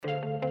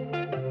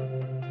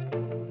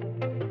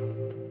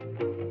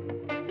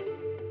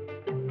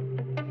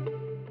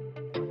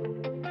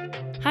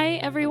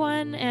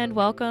everyone, and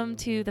welcome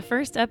to the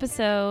first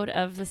episode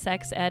of the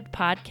Sex Ed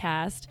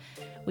Podcast.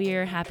 We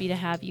are happy to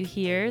have you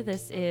here.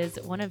 This is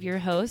one of your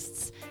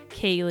hosts,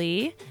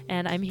 Kaylee,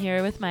 and I'm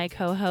here with my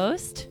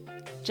co-host,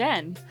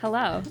 Jen.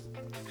 Hello.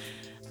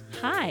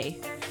 Hi.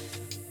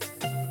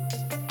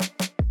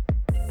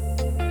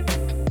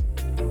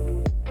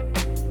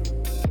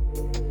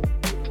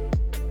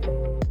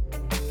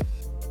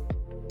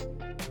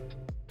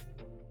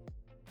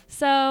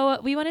 So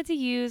we wanted to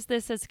use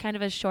this as kind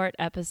of a short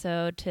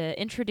episode to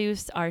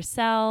introduce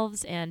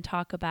ourselves and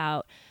talk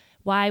about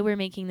why we're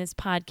making this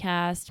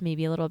podcast,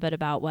 maybe a little bit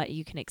about what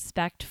you can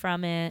expect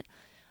from it.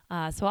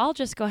 So I'll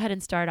just go ahead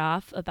and start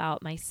off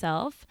about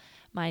myself.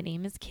 My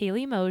name is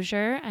Kaylee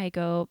Mosier. I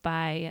go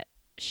by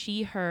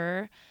she,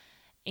 her,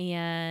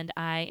 and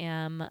I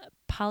am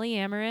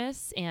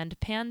polyamorous and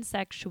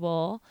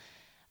pansexual.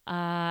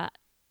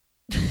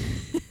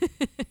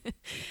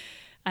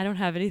 I don't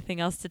have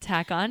anything else to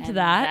tack on to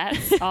that.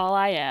 That's all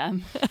I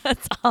am.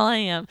 That's all I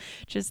am.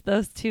 Just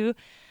those two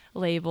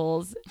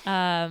labels.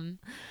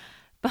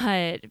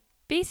 But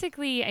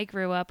basically, I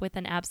grew up with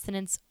an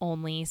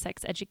abstinence-only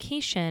sex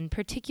education,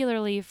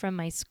 particularly from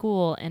my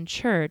school and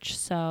church.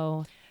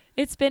 So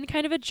it's been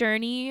kind of a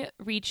journey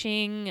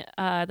reaching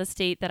the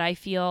state that I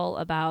feel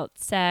about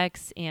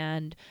sex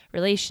and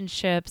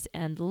relationships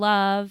and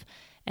love.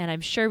 And I'm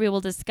sure we will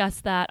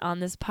discuss that on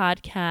this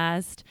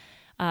podcast.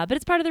 But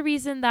it's part of the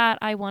reason that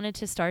I wanted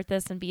to start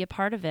this and be a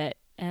part of it.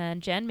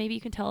 And Jen, maybe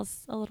you can tell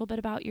us a little bit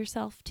about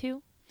yourself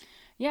too.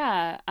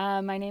 Yeah,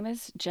 my name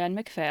is Jen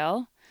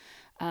McPhail.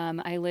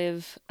 I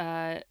live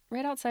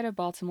right outside of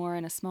Baltimore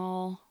in a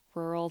small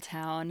rural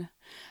town.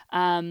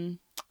 And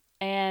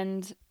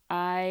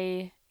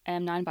I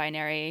am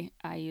non-binary.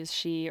 I use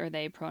she or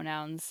they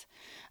pronouns.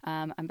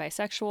 I'm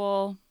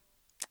bisexual.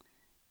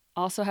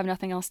 Also have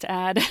nothing else to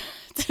add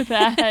to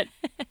that.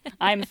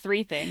 I'm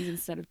three things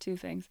instead of two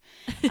things.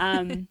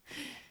 And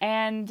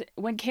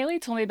when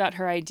Kaylee told me about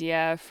her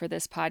idea for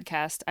this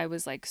podcast, I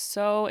was like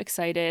so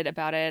excited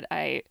about it.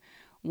 I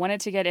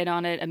wanted to get in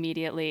on it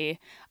immediately.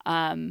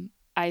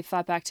 I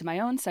thought back to my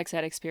own sex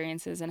ed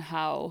experiences and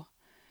how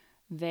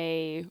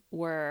they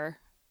were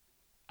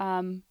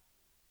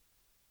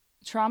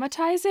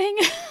traumatizing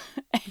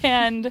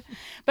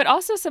but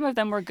also some of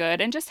them were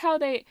good, and just how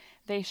they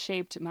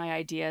shaped my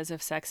ideas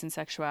of sex and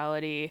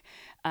sexuality,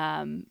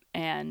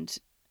 and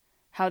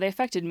how they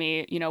affected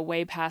me,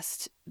 way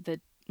past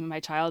my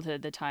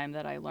childhood, the time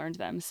that I learned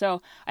them.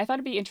 So I thought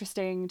it'd be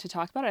interesting to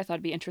talk about it. I thought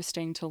it'd be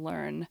interesting to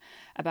learn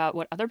about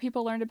what other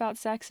people learned about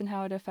sex and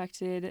how it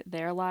affected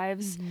their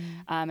lives,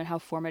 and how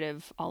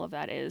formative all of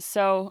that is.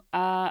 So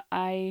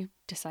I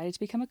decided to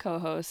become a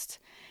co-host,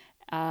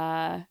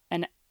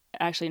 and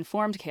actually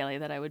informed Kaylee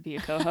that I would be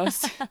a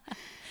co-host.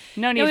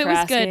 No need for asking. It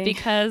was good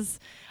because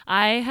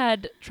I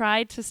had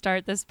tried to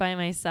start this by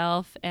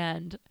myself,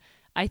 and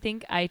I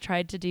think I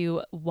tried to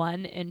do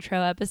one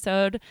intro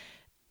episode.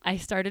 I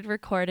started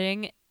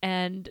recording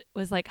and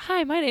was like,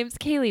 "Hi, my name's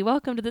Kaylee.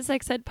 Welcome to the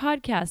Sex Ed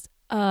Podcast."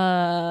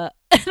 And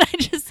I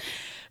just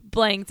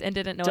blanked and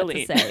didn't know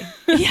Delete. what to say.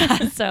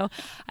 Yeah, so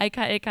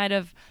it kind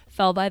of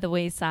fell by the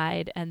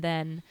wayside, and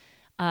then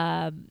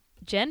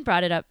Jen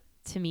brought it up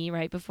to me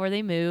right before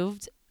they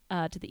moved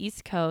to the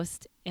East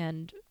Coast,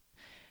 and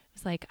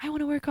was like, "I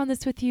want to work on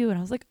this with you." And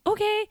I was like,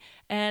 "Okay."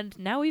 And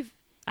now we've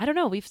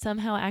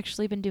somehow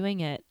actually been doing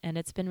it, and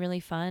it's been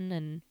really fun.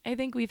 And I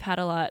think we've had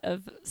a lot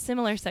of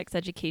similar sex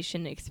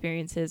education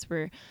experiences.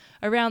 We're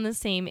around the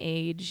same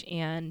age,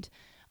 and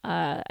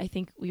I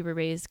think we were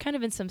raised kind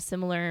of in some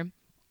similar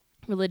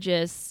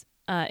religious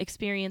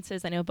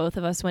experiences. I know both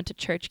of us went to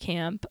church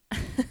camp,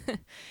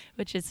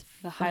 which is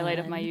the highlight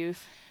of my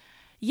youth.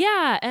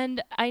 Yeah,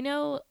 and I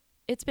know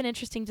it's been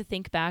interesting to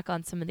think back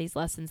on some of these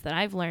lessons that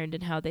I've learned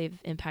and how they've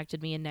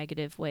impacted me in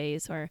negative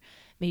ways, or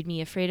made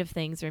me afraid of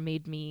things, or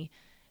made me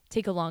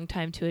take a long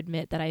time to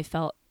admit that I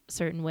felt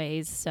certain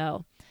ways.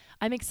 So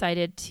I'm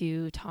excited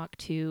to talk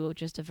to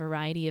just a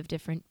variety of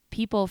different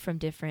people from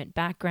different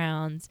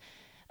backgrounds,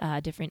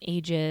 different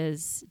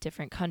ages,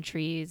 different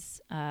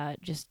countries,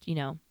 everyone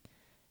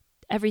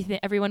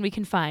we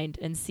can find,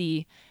 and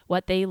see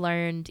what they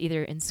learned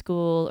either in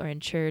school or in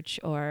church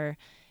or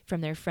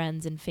from their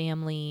friends and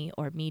family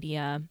or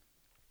media,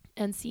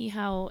 and see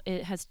how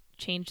it has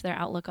changed their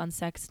outlook on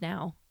sex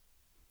now.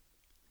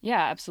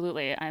 Yeah,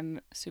 absolutely.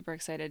 I'm super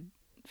excited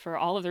for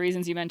all of the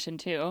reasons you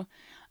mentioned too.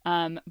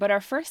 But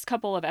our first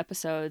couple of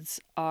episodes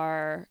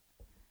are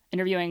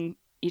interviewing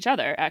each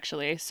other,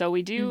 actually. So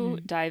we do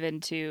dive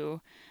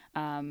into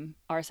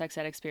our sex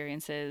ed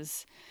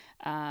experiences,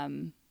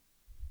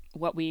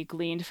 what we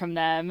gleaned from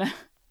them,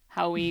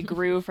 how we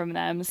grew from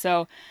them.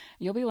 So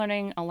you'll be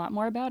learning a lot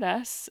more about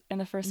us in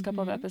the first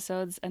couple of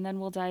episodes, and then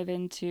we'll dive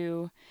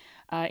into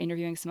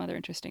interviewing some other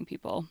interesting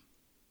people.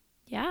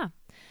 Yeah.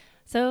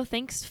 So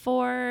thanks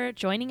for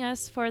joining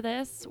us for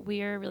this.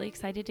 We're really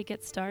excited to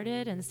get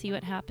started and see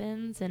what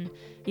happens. And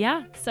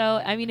yeah,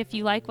 so if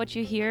you like what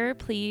you hear,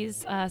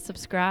 please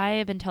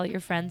subscribe and tell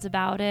your friends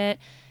about it.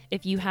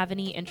 If you have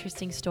any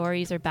interesting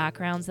stories or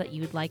backgrounds that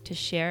you would like to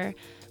share,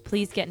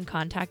 please get in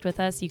contact with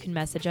us. You can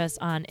message us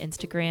on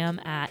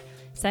Instagram at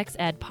Sex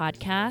Ed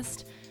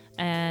Podcast,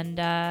 and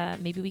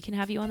maybe we can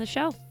have you on the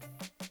show.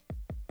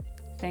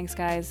 Thanks,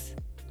 guys.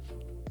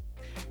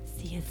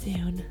 See you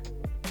soon.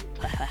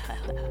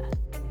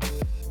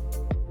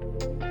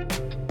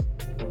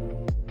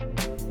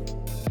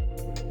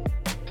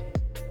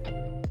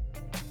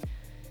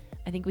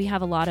 I think we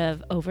have a lot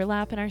of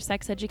overlap in our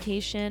sex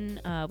education.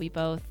 We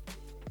both,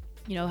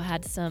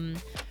 had some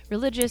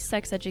religious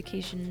sex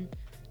education.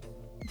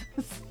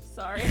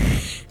 Sorry.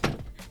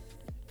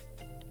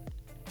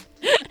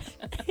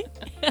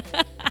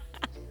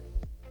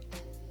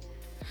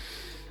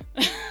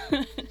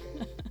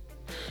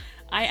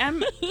 I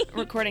am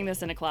recording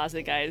this in a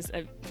closet, guys.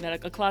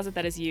 A closet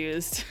that is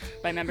used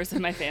by members of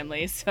my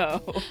family.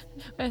 So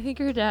I think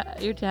your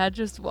dad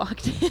just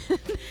walked in.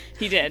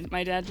 He did.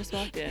 My dad just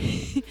walked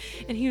in,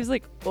 and he was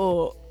like,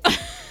 "Oh."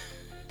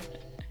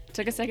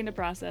 Took a second to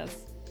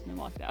process and then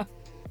walked out.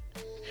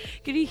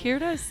 Could he hear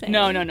what I was saying?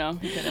 No,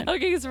 he couldn't.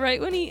 Okay, because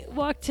right when he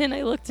walked in,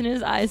 I looked in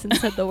his eyes and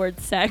said the word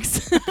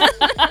sex.